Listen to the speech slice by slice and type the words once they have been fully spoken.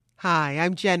Hi,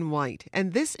 I'm Jen White,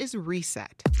 and this is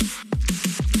Reset.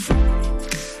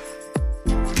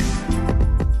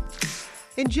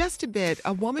 In just a bit,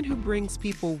 a woman who brings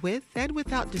people with and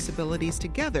without disabilities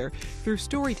together through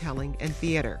storytelling and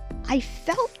theater. I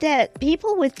felt that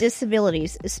people with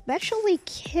disabilities, especially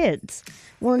kids,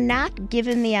 were not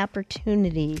given the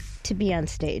opportunity to be on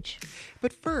stage.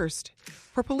 But first,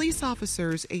 for police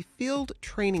officers, a field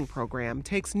training program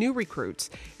takes new recruits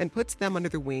and puts them under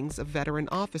the wings of veteran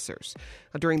officers.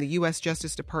 During the U.S.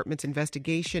 Justice Department's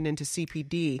investigation into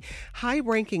CPD,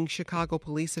 high-ranking Chicago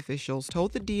police officials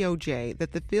told the DOJ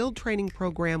that the field training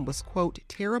program was, quote,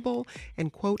 terrible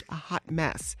and, quote, a hot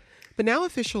mess. But now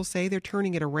officials say they're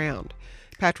turning it around.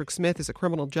 Patrick Smith is a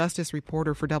criminal justice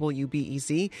reporter for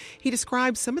WBEZ. He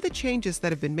describes some of the changes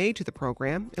that have been made to the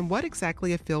program and what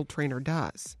exactly a field trainer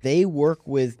does. They work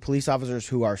with police officers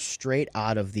who are straight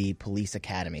out of the police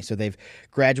academy. So they've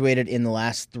graduated in the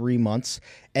last 3 months.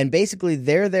 And basically,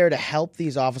 they're there to help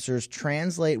these officers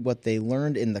translate what they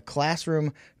learned in the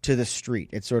classroom to the street.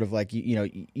 It's sort of like,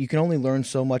 you can only learn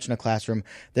so much in a classroom.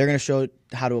 They're going to show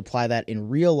how to apply that in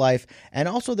real life. And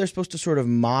also, they're supposed to sort of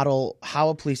model how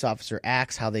a police officer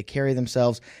acts, how they carry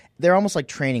themselves. They're almost like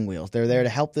training wheels. They're there to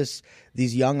help these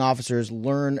young officers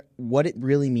learn what it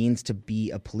really means to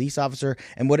be a police officer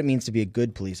and what it means to be a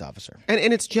good police officer.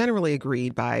 And it's generally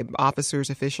agreed by officers,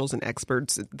 officials, and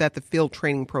experts that the field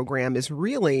training program is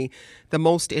really the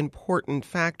most important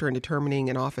factor in determining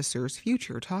an officer's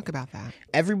future. Talk about that.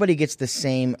 Everybody gets the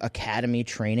same academy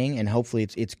training, and hopefully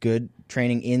it's good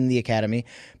training in the academy.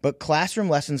 But classroom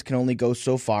lessons can only go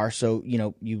so far. So,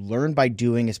 you learn by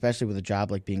doing, especially with a job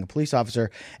like being a police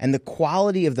officer. And the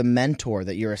quality of the mentor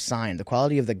that you're assigned, the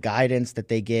quality of the guidance that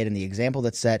they get and the example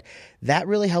that's set, that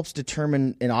really helps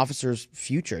determine an officer's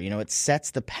future. It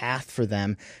sets the path for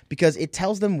them because it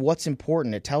tells them what's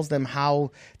important. It tells them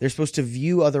how they're supposed to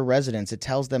view other residents. It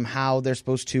tells them how they're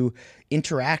supposed to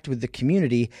interact with the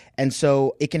community. And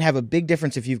so it can have a big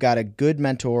difference if you've got a good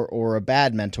mentor or a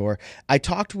bad mentor. I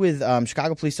talked with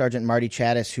Chicago Police Sergeant Marty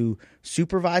Chattis, who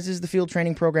supervises the field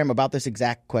training program, about this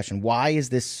exact question. Why is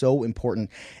this so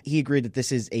important? He agreed that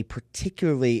this is a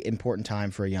particularly important time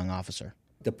for a young officer.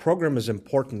 The program is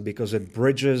important because it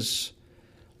bridges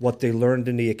what they learned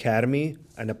in the academy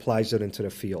and applies it into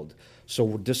the field.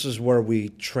 So this is where we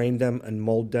train them and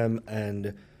mold them,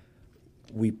 and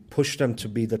we push them to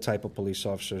be the type of police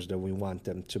officers that we want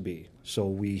them to be. So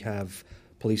we have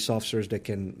police officers that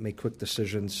can make quick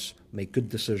decisions, make good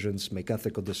decisions, make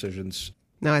ethical decisions.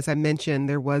 Now, as I mentioned,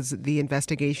 there was the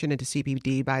investigation into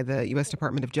CPD by the U.S.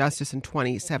 Department of Justice in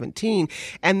 2017,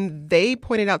 and they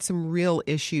pointed out some real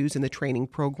issues in the training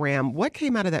program. What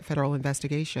came out of that federal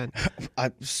investigation?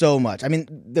 So much. I mean,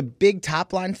 the big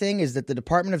top line thing is that the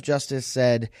Department of Justice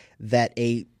said that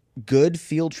a good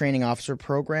field training officer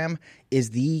program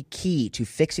is the key to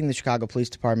fixing the Chicago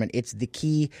Police Department. It's the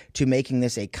key to making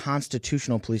this a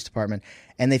constitutional police department.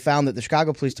 And they found that the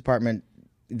Chicago Police Department,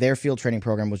 their field training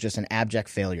program was just an abject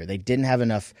failure. They didn't have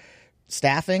enough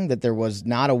staffing, that there was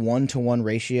not a 1-to-1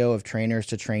 ratio of trainers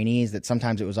to trainees, that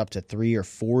sometimes it was up to 3 or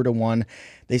 4 to 1.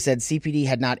 They said CPD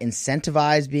had not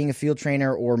incentivized being a field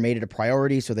trainer or made it a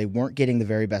priority, so they weren't getting the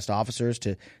very best officers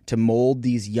to mold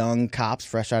these young cops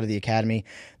fresh out of the academy.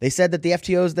 They said that the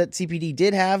FTOs that CPD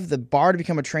did have, the bar to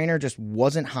become a trainer just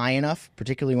wasn't high enough,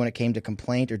 particularly when it came to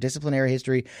complaint or disciplinary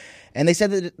history. And they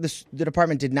said that the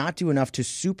department did not do enough to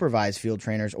supervise field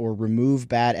trainers or remove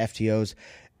bad FTOs.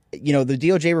 The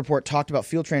DOJ report talked about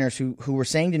field trainers who were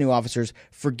saying to new officers,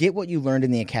 forget what you learned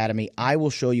in the academy. I will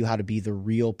show you how to be the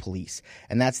real police.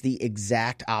 And that's the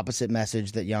exact opposite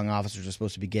message that young officers are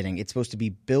supposed to be getting. It's supposed to be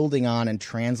building on and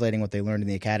translating what they learned in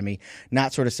the academy,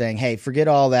 not sort of saying, hey, forget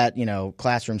all that,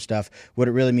 classroom stuff, what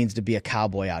it really means to be a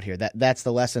cowboy out here. That's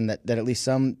the lesson that at least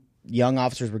some young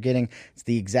officers were getting. It's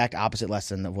the exact opposite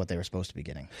lesson of what they were supposed to be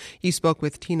getting. You spoke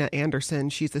with Tina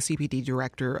Anderson. She's the CPD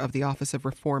director of the Office of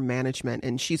Reform Management,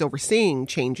 and she's overseeing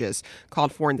changes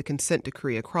called for in the consent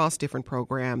decree across different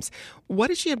programs. What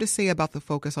does she have to say about the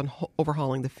focus on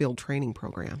overhauling the field training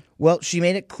program? Well, she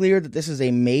made it clear that this is a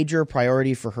major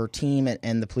priority for her team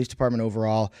and the police department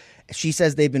overall. She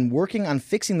says they've been working on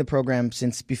fixing the program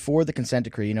since before the consent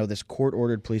decree, this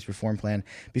court-ordered police reform plan.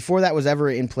 Before that was ever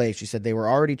in place, she said they were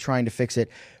already trying to fix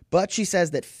it. But she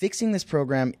says that fixing this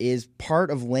program is part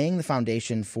of laying the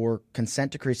foundation for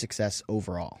consent decree success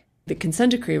overall. The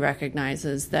consent decree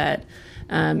recognizes that,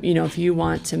 if you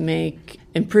want to make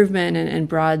improvement and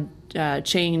broad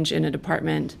change in a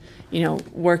department,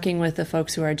 working with the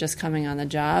folks who are just coming on the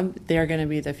job, they're going to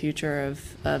be the future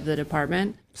of the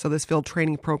department. So this field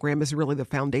training program is really the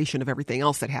foundation of everything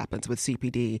else that happens with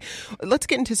CPD. Let's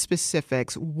get into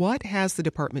specifics. What has the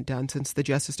department done since the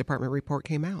Justice Department report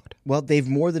came out? Well, they've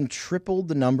more than tripled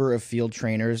the number of field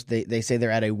trainers. They say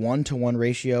they're at a 1-to-1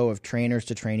 ratio of trainers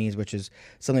to trainees, which is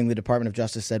something the Department of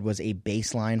Justice said was a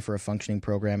baseline for a functioning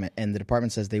program. And the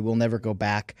department says they will never go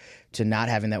back to not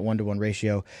having that 1-to-1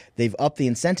 ratio. They've upped the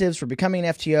incentives for becoming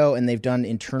an FTO, and they've done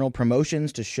internal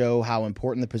promotions to show how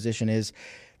important the position is.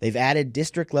 They've added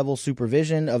district-level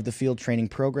supervision of the field training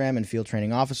program and field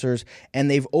training officers, and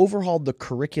they've overhauled the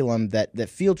curriculum that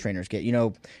field trainers get. You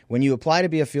know, when you apply to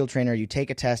be a field trainer, you take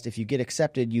a test. If you get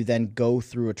accepted, you then go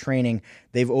through a training.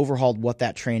 They've overhauled what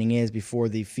that training is before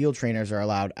the field trainers are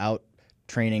allowed out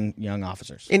training young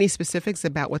officers. Any specifics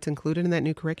about what's included in that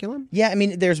new curriculum? Yeah, I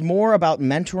mean, there's more about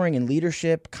mentoring and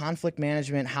leadership, conflict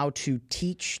management, how to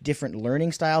teach different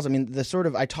learning styles. I mean,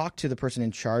 I talked to the person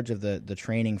in charge of the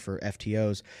training for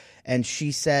FTOs, and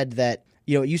she said that,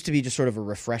 you know, it used to be just sort of a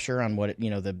refresher on what,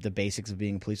 the basics of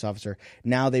being a police officer.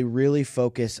 Now they really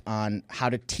focus on how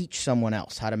to teach someone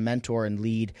else, how to mentor and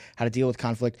lead, how to deal with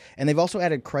conflict. And they've also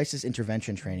added crisis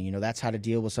intervention training. You know, that's how to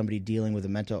deal with somebody dealing with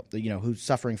who's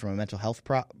suffering from a mental health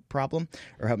problem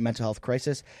or a mental health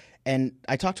crisis. And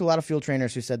I talked to a lot of field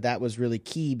trainers who said that was really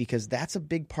key because that's a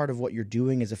big part of what you're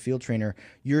doing as a field trainer.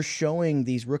 You're showing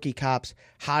these rookie cops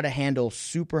how to handle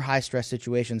super high-stress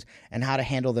situations and how to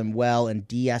handle them well and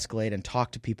de-escalate and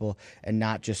talk to people and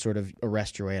not just sort of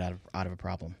arrest your way out of a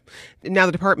problem. Now,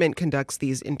 the department conducts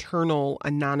these internal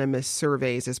anonymous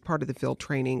surveys as part of the field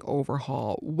training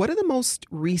overhaul. What do the most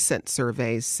recent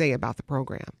surveys say about the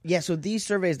program? Yeah, so these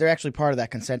surveys, they're actually part of that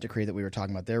consent decree that we were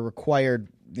talking about. They're required.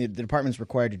 The department's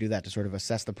required to do that to sort of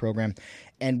assess the program.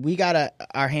 And we got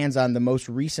our hands on the most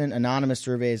recent anonymous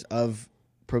surveys of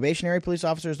probationary police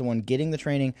officers, the one getting the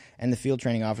training, and the field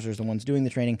training officers, the ones doing the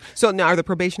training. So now are the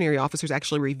probationary officers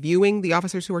actually reviewing the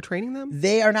officers who are training them?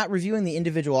 They are not reviewing the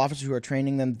individual officers who are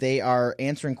training them. They are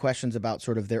answering questions about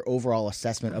sort of their overall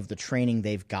assessment of the training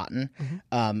they've gotten.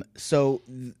 Mm-hmm. So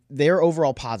they're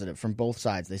overall positive from both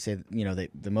sides. They say,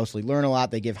 they mostly learn a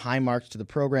lot. They give high marks to the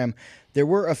program. There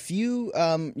were a few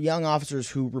young officers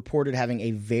who reported having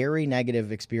a very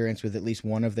negative experience with at least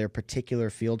one of their particular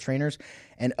field trainers.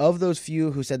 And of those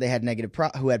few who said they had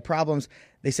who had problems,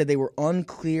 they said they were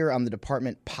unclear on the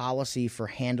department policy for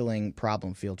handling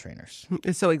problem field trainers.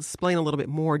 So explain a little bit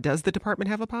more. Does the department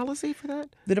have a policy for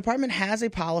that? The department has a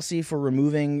policy for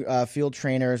removing field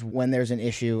trainers when there's an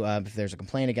issue, if there's a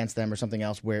complaint against them or something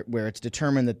else where it's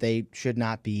determined that they should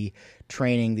not be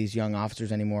training these young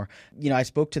officers anymore. I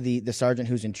spoke to the sergeant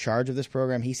who's in charge of this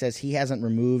program. He says he hasn't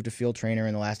removed a field trainer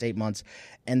in the last 8 months,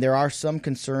 and there are some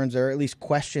concerns or at least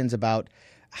questions about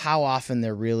how often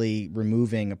they're really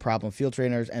removing problem field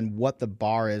trainers and what the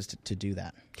bar is to do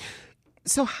that.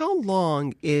 So how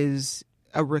long is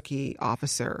a rookie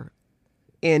officer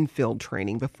in field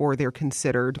training before they're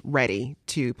considered ready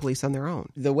to police on their own?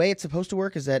 The way it's supposed to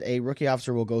work is that a rookie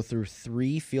officer will go through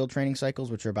 3 field training cycles,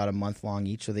 which are about a month long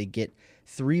each. So they get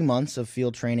 3 months of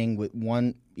field training with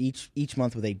each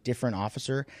month with a different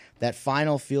officer. That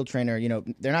final field trainer,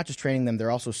 they're not just training them,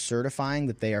 they're also certifying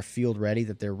that they are field ready,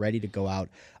 that they're ready to go out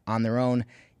on their own.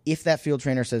 If that field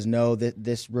trainer says no, that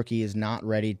this rookie is not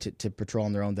ready to patrol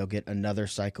on their own, they'll get another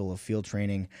cycle of field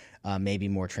training, maybe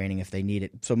more training if they need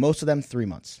it. So most of them 3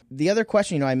 months. The other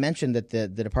question, I mentioned that the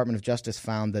Department of Justice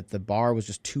found that the bar was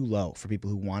just too low for people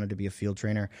who wanted to be a field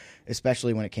trainer,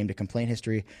 especially when it came to complaint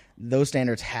history. Those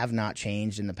standards have not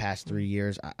changed in the past 3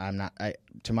 years.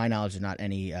 To my knowledge, there's not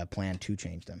any plan to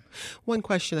change them. One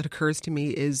question that occurs to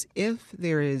me is if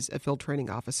there is a field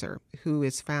training officer who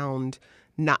is found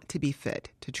not to be fit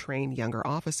to train younger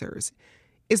officers,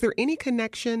 is there any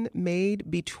connection made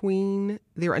between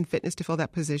their unfitness to fill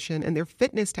that position and their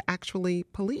fitness to actually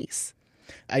police?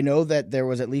 I know that there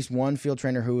was at least one field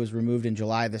trainer who was removed in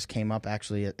July. This came up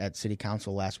actually at City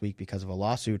Council last week because of a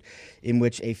lawsuit in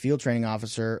which a field training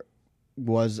officer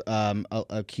was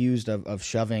accused of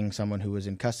shoving someone who was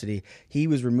in custody. He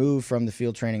was removed from the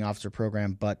field training officer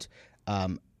program, but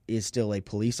is still a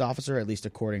police officer, at least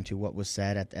according to what was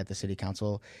said at the City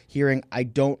Council hearing. I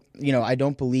don't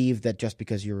believe that just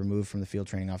because you're removed from the field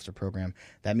training officer program,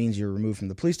 that means you're removed from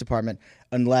the police department,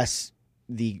 unless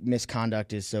the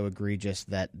misconduct is so egregious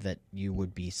that you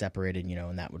would be separated,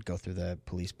 and that would go through the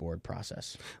police board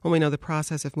process. Well, we know the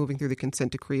process of moving through the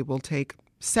consent decree will take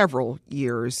several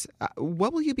years.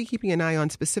 What will you be keeping an eye on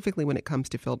specifically when it comes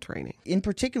to field training? In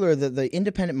particular, the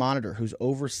independent monitor who's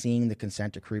overseeing the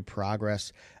consent decree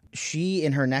progress she,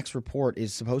 in her next report,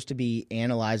 is supposed to be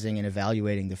analyzing and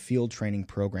evaluating the field training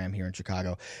program here in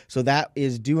Chicago. So that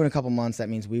is due in a couple months. That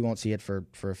means we won't see it for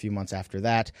a few months after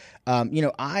that.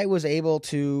 I was able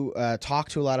to talk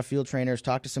to a lot of field trainers,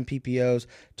 talk to some PPOs,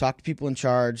 talk to people in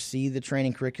charge, see the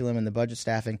training curriculum and the budget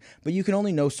staffing, but you can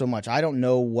only know so much. I don't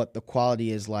know what the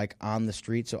quality is like on the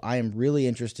street, so I am really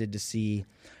interested to see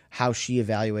how she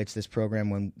evaluates this program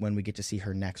when we get to see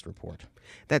her next report.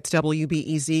 That's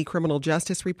WBEZ criminal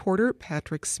justice reporter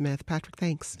Patrick Smith. Patrick,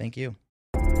 thanks. Thank you.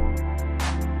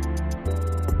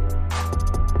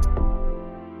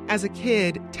 As a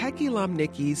kid, Techie Lum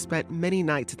Nikki spent many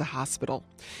nights at the hospital.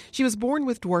 She was born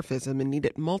with dwarfism and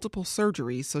needed multiple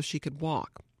surgeries so she could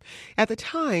walk. At the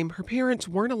time, her parents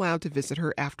weren't allowed to visit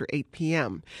her after 8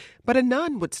 p.m., but a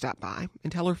nun would stop by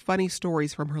and tell her funny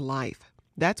stories from her life.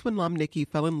 That's when Lum Nikki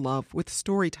fell in love with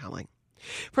storytelling.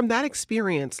 From that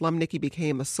experience, Lum Nikki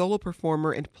became a solo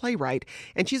performer and playwright,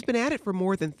 and she's been at it for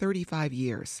more than 35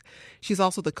 years. She's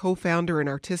also the co-founder and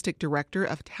artistic director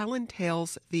of Telling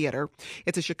Tales Theater.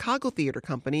 It's a Chicago theater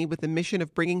company with the mission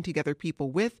of bringing together people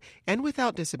with and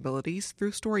without disabilities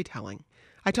through storytelling.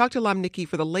 I talked to Lum Nikki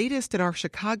for the latest in our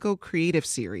Chicago Creative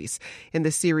Series. In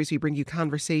this series, we bring you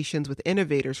conversations with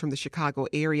innovators from the Chicago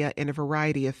area in a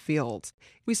variety of fields.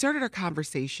 We started our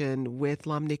conversation with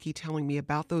Lum Nikki telling me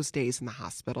about those days in the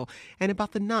hospital and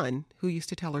about the nun who used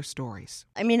to tell her stories.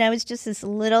 I mean, I was just this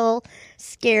little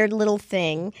scared little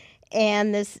thing,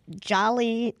 and this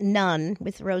jolly nun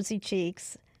with rosy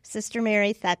cheeks, Sister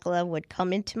Mary Thekla, would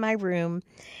come into my room,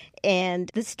 and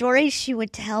the stories she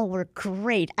would tell were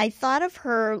great. I thought of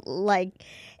her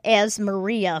as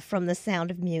Maria from The Sound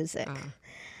of Music.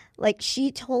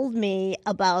 She told me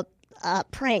about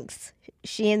pranks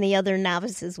she and the other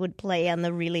novices would play on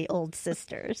the really old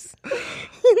sisters.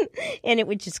 And it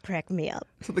would just crack me up.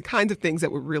 So the kinds of things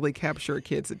that would really capture a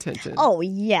kid's attention. Oh,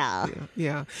 yeah.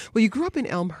 Yeah. Well, you grew up in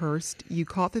Elmhurst. You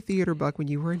caught the theater bug when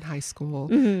you were in high school.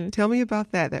 Mm-hmm. Tell me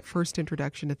about that first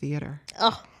introduction to theater.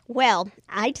 Oh, well,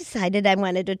 I decided I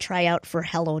wanted to try out for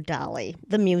Hello, Dolly,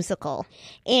 the musical.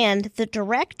 And the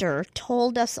director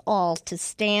told us all to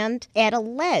stand at a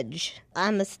ledge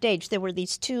on the stage. There were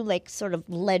these two, sort of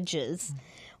ledges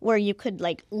where you could,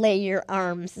 lay your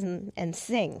arms and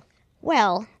sing.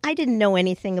 Well, I didn't know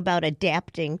anything about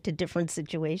adapting to different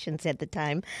situations at the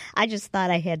time. I just thought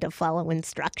I had to follow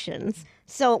instructions.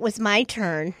 So it was my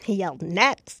turn. He yelled,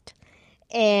 "Next."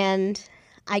 And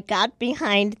I got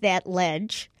behind that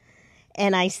ledge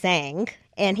and I sang.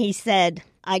 And he said,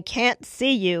 "I can't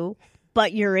see you,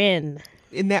 but you're in."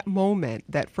 In that moment,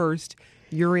 that first,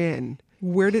 "you're in,"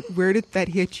 where did that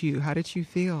hit you? How did you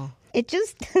feel? It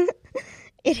just,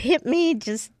 it hit me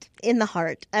just in the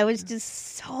heart. I was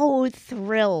just so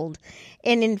thrilled.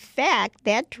 And in fact,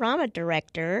 that drama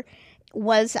director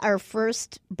was our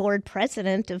first board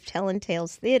president of Telling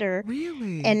Tales Theater.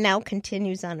 Really? And now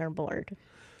continues on our board.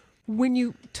 When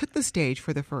you took the stage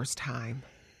for the first time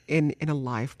in a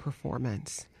live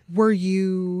performance, were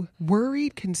you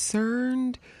worried,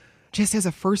 concerned, just as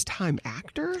a first-time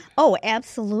actor? Oh,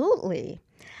 absolutely.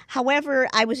 However,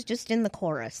 I was just in the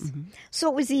chorus. Mm-hmm. So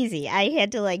it was easy. I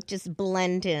had to just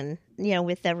blend in,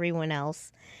 with everyone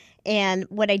else. And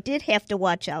what I did have to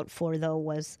watch out for, though,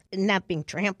 was not being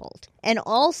trampled. And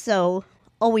also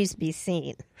always be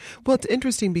seen. Well, it's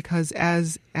interesting because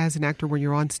as an actor, when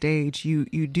you're on stage, you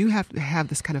do have to have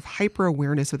this kind of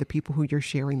hyper-awareness of the people who you're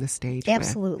sharing the stage with.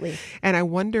 Absolutely. And I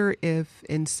wonder if,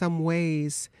 in some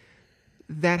ways,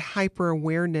 that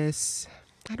hyper-awareness,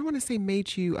 I don't want to say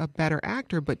made you a better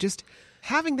actor, but just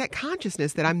having that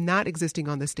consciousness that I'm not existing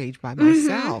on the stage by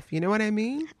myself. Mm-hmm. You know what I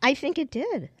mean? I think it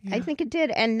did. Yeah. I think it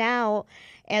did. And now,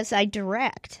 as I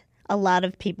direct a lot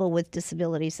of people with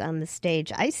disabilities on the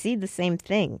stage, I see the same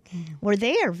thing, where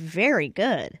they are very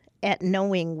good at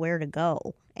knowing where to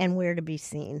go and where to be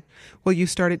seen. Well, you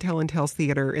started Telling Tales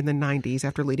Theater in the 90s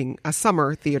after leading a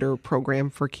summer theater program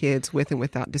for kids with and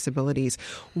without disabilities.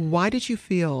 Why did you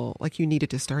feel like you needed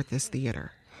to start this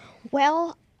theater?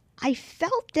 Well, I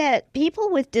felt that people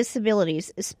with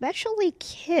disabilities, especially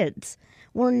kids,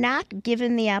 were not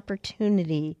given the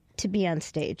opportunity to be on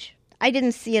stage. I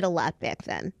didn't see it a lot back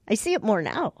then. I see it more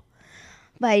now,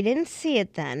 but I didn't see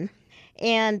it then.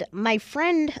 And my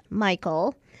friend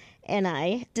Michael and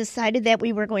I decided that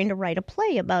we were going to write a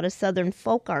play about a Southern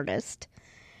folk artist.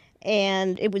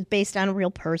 And it was based on a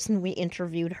real person. We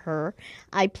interviewed her.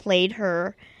 I played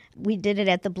her. We did it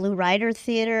at the Blue Rider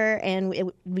Theater,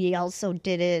 and we also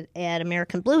did it at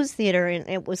American Blues Theater, and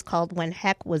it was called When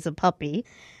Heck Was a Puppy,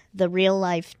 the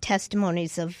real-life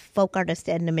testimonies of folk artist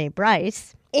Edna Mae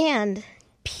Bryce. And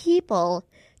people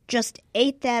just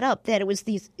ate that up, that it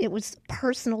was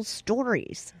personal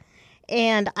stories.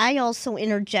 And I also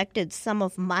interjected some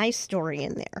of my story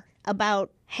in there about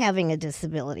having a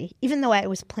disability, even though I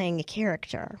was playing a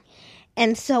character.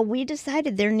 And so we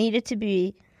decided there needed to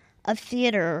be a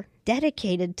theater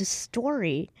dedicated to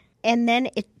story. And then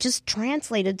it just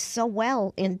translated so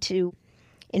well into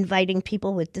inviting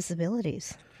people with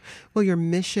disabilities. Well, your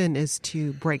mission is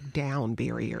to break down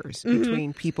barriers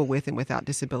between people with and without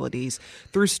disabilities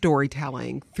through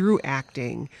storytelling, through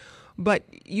acting. But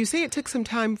you say it took some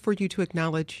time for you to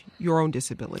acknowledge your own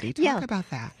disability. Talk about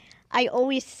that. I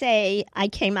always say I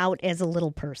came out as a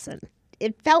little person.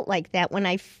 It felt like that when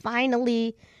I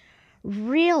finally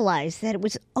realized that it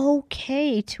was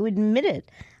okay to admit it.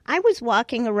 I was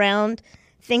walking around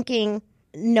thinking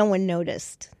no one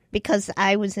noticed because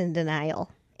I was in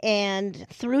denial. And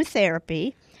through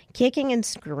therapy, kicking and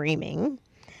screaming,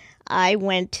 I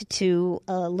went to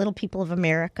a Little People of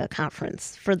America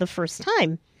conference for the first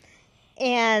time.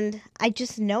 And I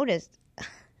just noticed,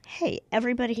 hey,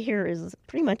 everybody here is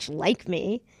pretty much like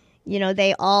me. You know,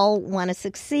 they all want to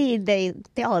succeed. They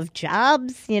all have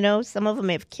jobs, you know, some of them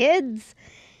have kids.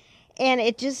 And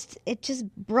it just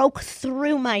broke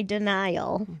through my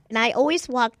denial. And I always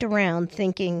walked around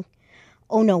thinking,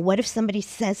 oh no, what if somebody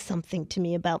says something to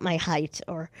me about my height?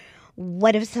 Or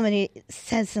what if somebody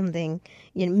says something,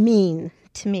 you know, mean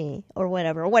to me or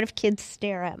whatever? Or what if kids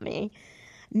stare at me?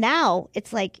 Now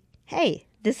it's like, hey,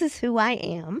 this is who I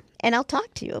am, and I'll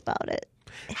talk to you about it.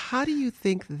 How do you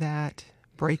think that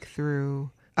breakthrough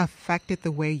affected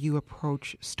the way you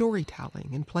approach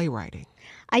storytelling and playwriting?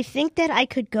 I think that I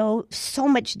could go so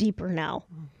much deeper now,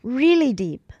 really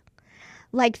deep.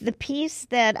 Like the piece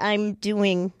that I'm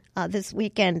doing this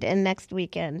weekend and next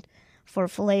weekend for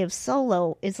Filet of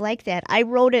Solo is like that. I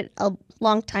wrote it a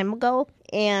long time ago,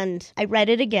 and I read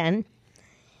it again.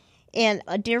 And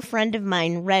a dear friend of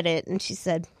mine read it, and she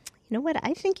said, you know what,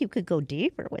 I think you could go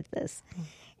deeper with this.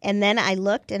 And then I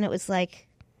looked, and it was like,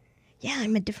 yeah,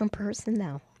 I'm a different person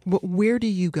now. Well, where do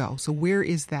you go? So where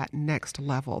is that next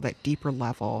level, that deeper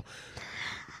level?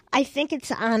 I think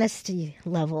it's honesty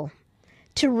level,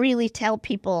 to really tell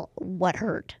people what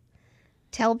hurt.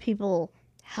 Tell people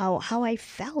how I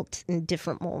felt in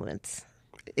different moments.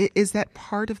 Is that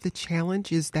part of the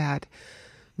challenge? Is that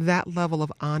level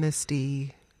of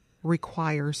honesty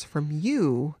requires from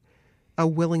you a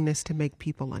willingness to make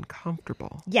people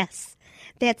uncomfortable? Yes,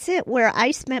 that's it. Where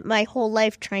I spent my whole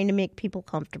life trying to make people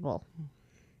comfortable.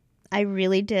 I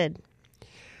really did.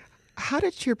 How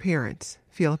did your parents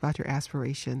feel about your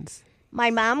aspirations? My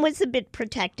mom was a bit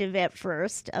protective at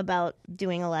first about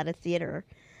doing a lot of theater.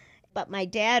 But my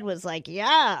dad was like,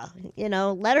 yeah, you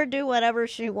know, let her do whatever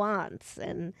she wants.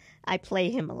 And I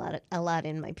play him a lot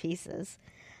in my pieces.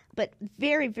 But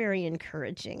very, very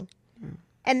encouraging.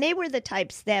 And they were the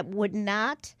types that would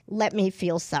not let me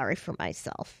feel sorry for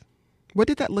myself. What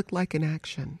did that look like in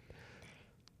action?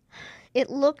 It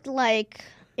looked like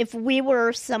if we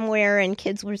were somewhere and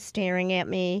kids were staring at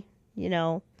me, you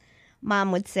know,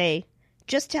 Mom would say,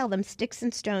 just tell them sticks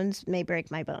and stones may break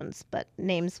my bones, but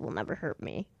names will never hurt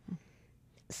me.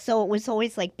 So it was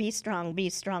always like, be strong, be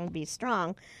strong, be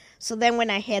strong. So then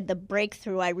when I had the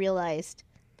breakthrough, I realized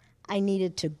I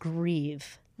needed to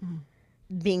grieve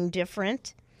being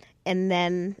different, and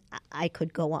then I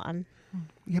could go on.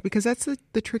 Yeah, because that's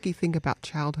the tricky thing about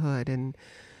childhood and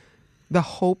the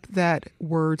hope that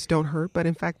words don't hurt, but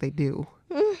in fact they do.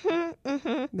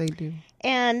 They do.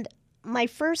 And my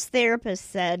first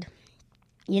therapist said,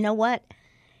 you know what?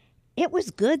 It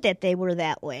was good that they were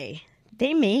that way.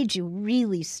 They made you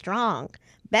really strong.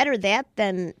 Better that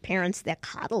than parents that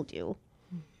coddled you.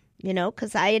 You know,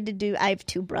 because I have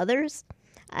two brothers.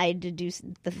 I had to do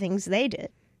the things they did.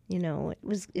 You know,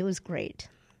 it was great.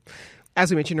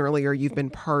 As we mentioned earlier, you've been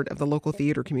part of the local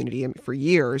theater community for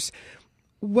years.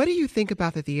 What do you think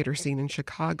about the theater scene in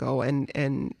Chicago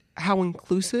and how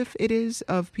inclusive it is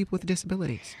of people with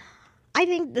disabilities? I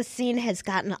think the scene has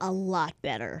gotten a lot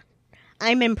better.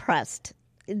 I'm impressed.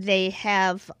 They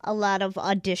have a lot of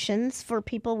auditions for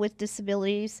people with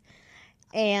disabilities.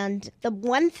 And the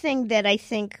one thing that I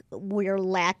think we're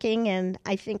lacking, and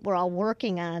I think we're all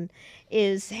working on,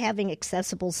 is having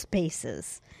accessible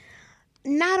spaces.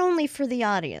 Not only for the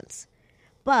audience,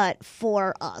 but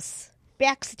for us.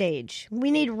 Backstage.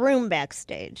 We need room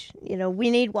backstage. You know,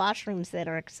 we need washrooms that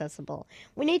are accessible.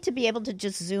 We need to be able to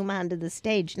just zoom onto the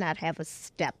stage, not have a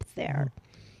step there.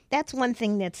 That's one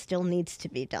thing that still needs to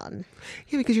be done.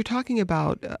 Yeah, because you're talking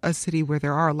about a city where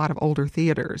there are a lot of older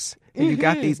theaters. And you've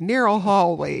got these narrow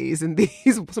hallways and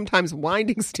these sometimes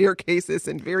winding staircases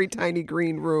and very tiny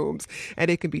green rooms. And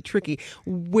it can be tricky.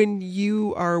 When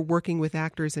you are working with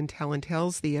actors in Tell and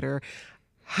Tales Theater,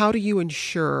 how do you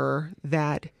ensure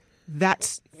that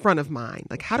that's front of mind.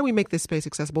 Like, how do we make this space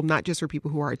accessible, not just for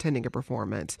people who are attending a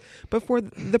performance, but for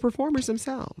the performers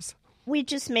themselves? We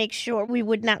just make sure we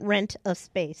would not rent a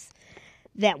space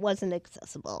that wasn't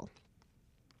accessible.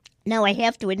 Now, I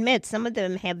have to admit, some of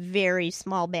them have very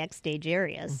small backstage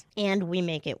areas, and we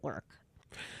make it work.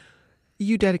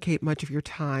 You dedicate much of your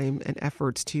time and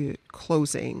efforts to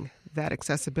closing that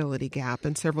accessibility gap.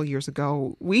 And several years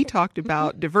ago, we talked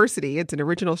about Diversity. It's an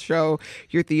original show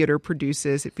your theater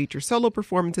produces. It features solo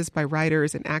performances by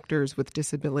writers and actors with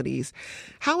disabilities.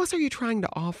 How else are you trying to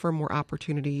offer more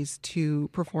opportunities to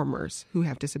performers who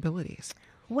have disabilities?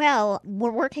 Well,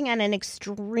 we're working on an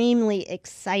extremely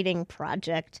exciting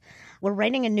project. We're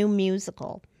writing a new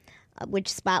musical, which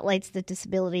spotlights the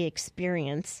disability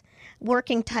experience.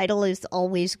 Working title is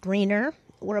Always Greener.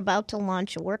 We're about to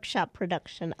launch a workshop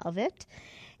production of it,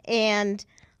 and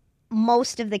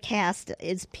most of the cast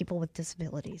is people with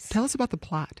disabilities. Tell us about the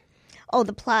plot. Oh,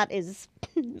 the plot is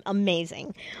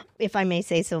amazing, if I may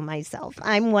say so myself.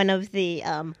 I'm one of the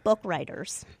book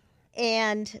writers.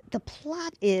 And the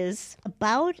plot is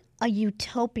about a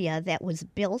utopia that was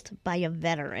built by a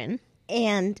veteran,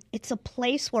 and it's a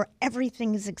place where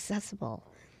everything is accessible.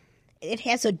 It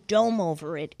has a dome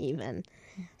over it even,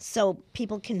 so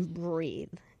people can breathe.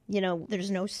 You know, there's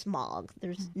no smog.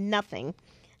 There's nothing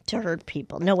to hurt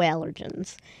people, no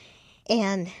allergens.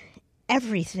 And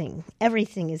everything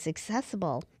is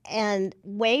accessible. And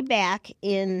way back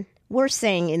we're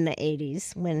saying in the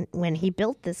 80s, when he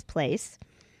built this place,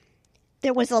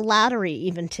 there was a lottery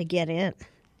even to get in.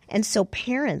 And so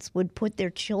parents would put their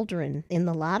children in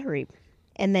the lottery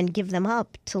and then give them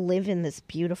up to live in this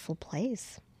beautiful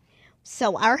place.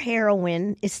 So our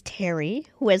heroine is Terry,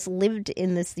 who has lived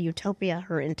in this utopia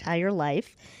her entire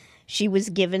life. She was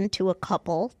given to a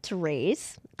couple to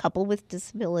raise, a couple with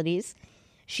disabilities.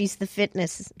 She's the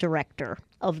fitness director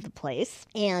of the place,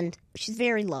 and she's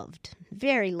very loved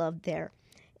there.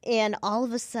 And all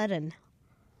of a sudden,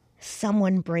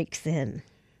 someone breaks in.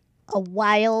 A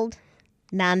wild,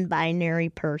 non-binary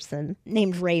person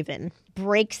named Raven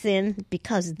breaks in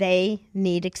because they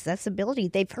need accessibility.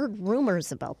 They've heard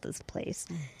rumors about this place.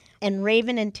 And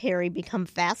Raven and Terry become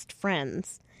fast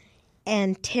friends.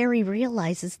 And Terry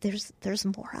realizes there's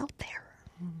more out there.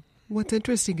 What's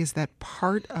interesting is that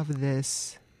part of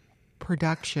this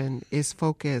production is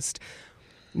focused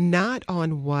not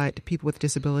on what people with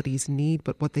disabilities need,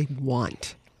 but what they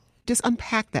want. Just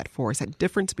unpack that for us, that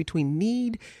difference between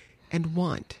need and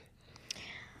want.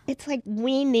 It's like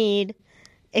we need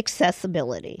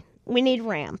accessibility. We need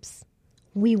ramps.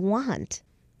 We want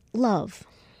love.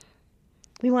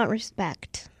 We want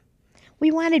respect.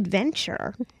 We want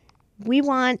adventure. We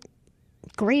want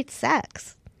great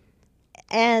sex.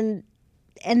 And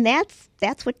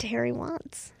that's what Terry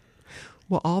wants.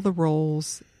 Well, all the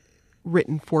roles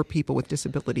written for people with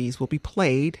disabilities will be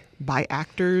played by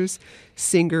actors,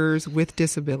 singers with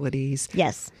disabilities.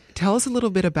 Yes. Tell us a little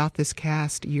bit about this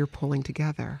cast you're pulling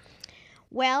together.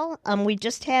 Well, we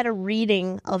just had a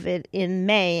reading of it in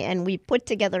May, and we put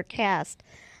together cast.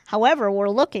 However, we're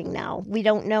looking now. We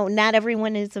don't know. Not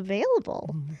everyone is available.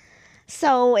 Mm-hmm.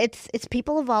 So it's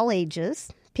people of all ages,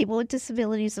 people with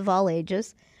disabilities of all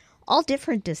ages, all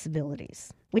different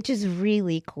disabilities, which is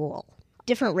really cool.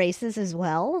 Different races as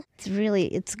well.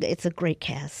 It's a great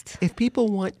cast. If people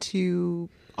want to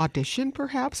audition,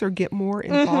 perhaps, or get more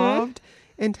involved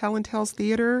in Tell and Tales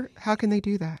Theater, how can they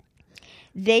do that?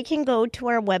 They can go to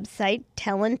our website,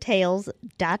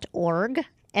 tellandtales.org,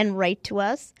 and write to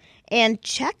us. And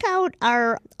check out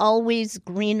our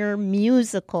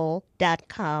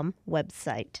alwaysgreenermusical.com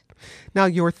website. Now,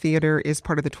 your theater is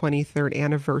part of the 23rd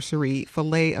anniversary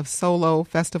Filet of Solo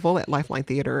Festival at Lifeline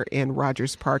Theater in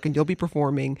Rogers Park, and you'll be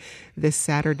performing this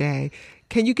Saturday.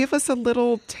 Can you give us a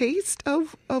little taste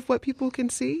of what people can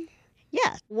see?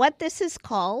 Yeah. What this is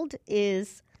called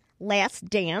is Last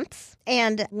Dance.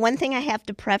 And one thing I have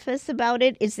to preface about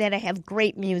it is that I have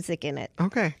great music in it.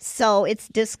 Okay. So it's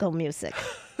disco music.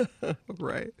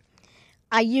 Right.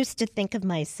 I used to think of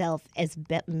myself as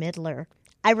Bette Midler.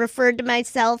 I referred to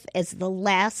myself as the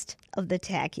last of the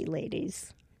tacky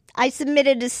ladies. I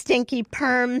submitted a stinky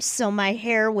perm so my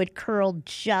hair would curl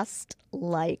just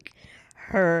like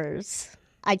hers.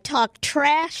 I talked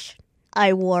trash,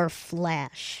 I wore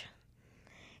flash,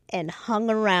 and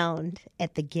hung around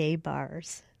at the gay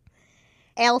bars.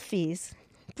 Alfie's,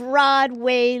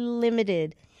 Broadway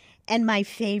Limited, and my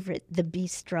favorite, the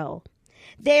Bistro.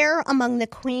 There among the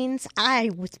queens, I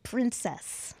was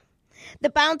princess.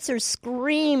 The bouncers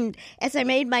screamed as I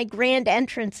made my grand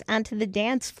entrance onto the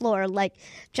dance floor like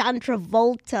John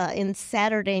Travolta in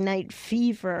Saturday Night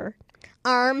Fever,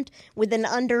 armed with an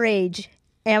underage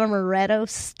amaretto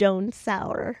stone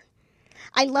sour.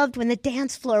 I loved when the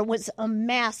dance floor was a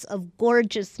mass of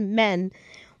gorgeous men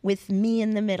with me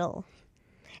in the middle.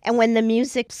 And when the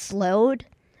music slowed,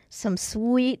 some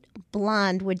sweet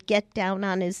blonde would get down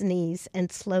on his knees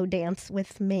and slow dance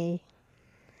with me.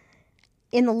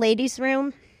 In the ladies'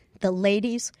 room, the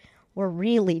ladies were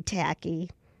really tacky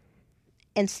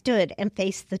and stood and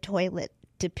faced the toilet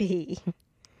to pee.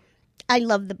 I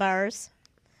loved the bars.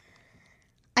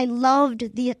 I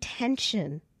loved the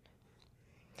attention.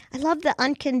 I loved the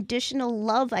unconditional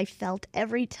love I felt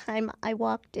every time I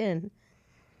walked in.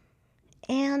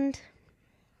 And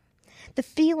the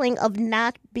feeling of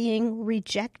not being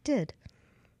rejected,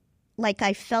 like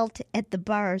I felt at the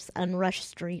bars on Rush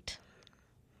Street.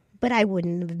 But I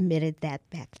wouldn't have admitted that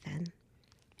back then.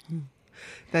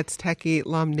 That's Teki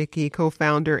Lomnicki,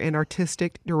 co-founder and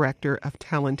artistic director of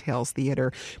Talon Tales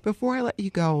Theater. Before I let you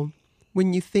go,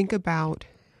 when you think about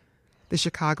the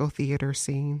Chicago theater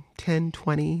scene 10,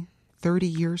 20, 30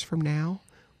 years from now,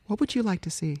 what would you like to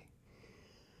see?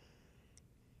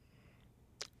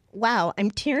 Wow,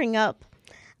 I'm tearing up.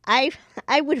 I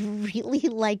would really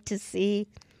like to see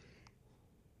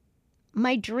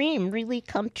my dream really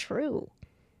come true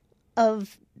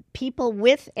of people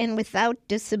with and without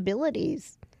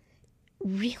disabilities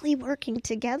really working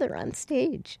together on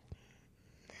stage.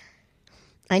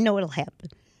 I know it'll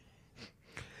happen.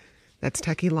 That's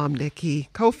Teki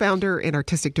Lomnicki, co-founder and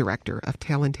artistic director of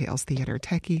Talon Tales Theater.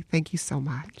 Teki, thank you so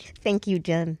much. Thank you,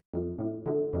 Jen.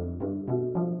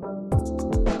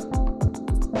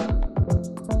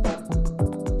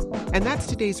 And that's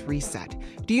today's Reset.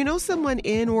 Do you know someone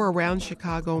in or around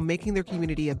Chicago making their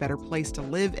community a better place to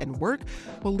live and work?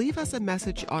 Well, leave us a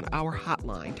message on our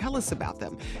hotline. Tell us about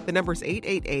them. The number is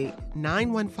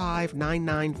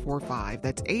 888-915-9945.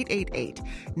 That's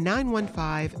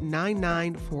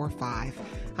 888-915-9945.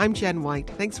 I'm Jen White.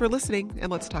 Thanks for listening, and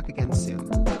let's talk again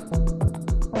soon.